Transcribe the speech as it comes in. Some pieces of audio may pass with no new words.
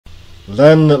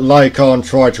Then Lycaon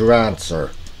tried to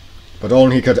answer, but all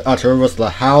he could utter was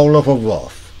the howl of a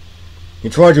wolf. He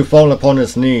tried to fall upon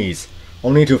his knees,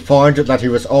 only to find that he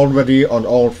was already on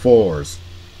all fours.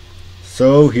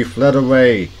 So he fled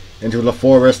away into the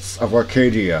forests of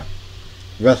Arcadia,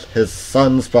 with his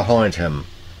sons behind him,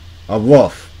 a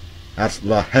wolf at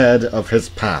the head of his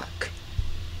pack.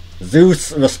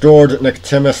 Zeus restored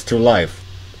Nyctimus to life,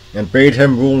 and bade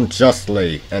him rule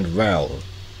justly and well.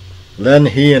 Then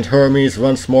he and Hermes,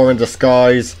 once more in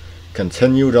disguise,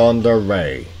 continued on their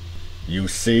way. "You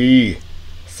see,"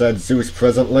 said Zeus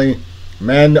presently,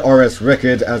 "men are as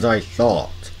wicked as I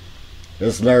thought.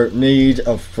 Is there need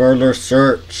of further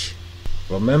search?"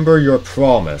 "Remember your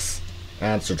promise,"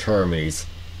 answered Hermes,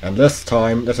 "and this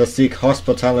time let us seek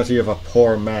hospitality of a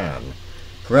poor man.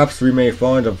 Perhaps we may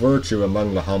find a virtue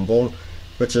among the humble,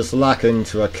 which is lacking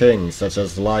to a king such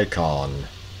as Lycaon."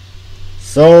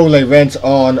 So they went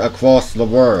on across the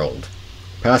world,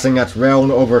 passing at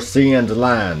will over sea and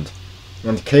land,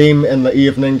 and came in the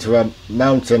evening to a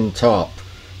mountain top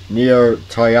near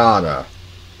Tyana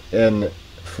in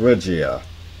Phrygia.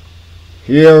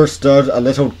 Here stood a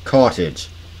little cottage,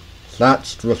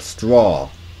 thatched with straw,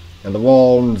 and the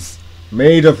walls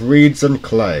made of reeds and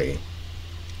clay.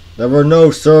 There were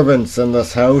no servants in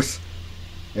this house.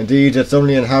 Indeed, its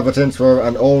only inhabitants were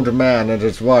an old man and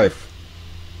his wife,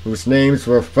 whose names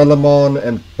were Philemon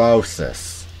and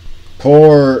Baucis.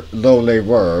 Poor though they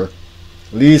were,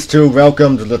 these two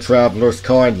welcomed the travellers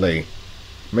kindly,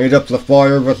 made up the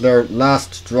fire with their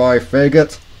last dry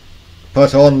faggot,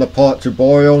 put on the pot to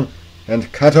boil,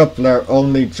 and cut up their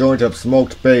only joint of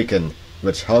smoked bacon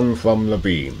which hung from the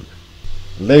beam.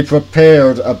 They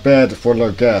prepared a bed for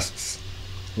their guests,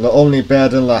 the only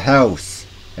bed in the house,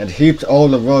 and heaped all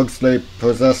the rugs they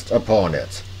possessed upon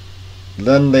it.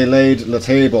 Then they laid the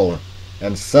table,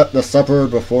 and set the supper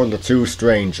before the two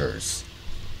strangers.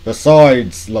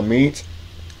 Besides the meat,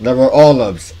 there were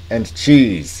olives and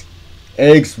cheese,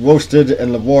 eggs roasted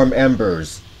in the warm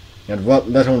embers, and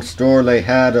what little store they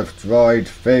had of dried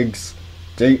figs,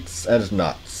 dates, and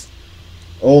nuts.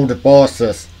 Old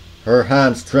Baucis, her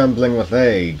hands trembling with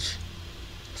age,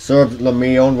 served the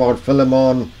meal while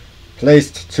Philemon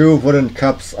placed 2 wooden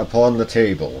cups upon the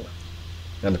table,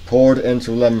 and poured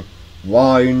into them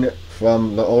wine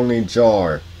from the only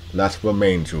jar that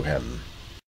remained to him.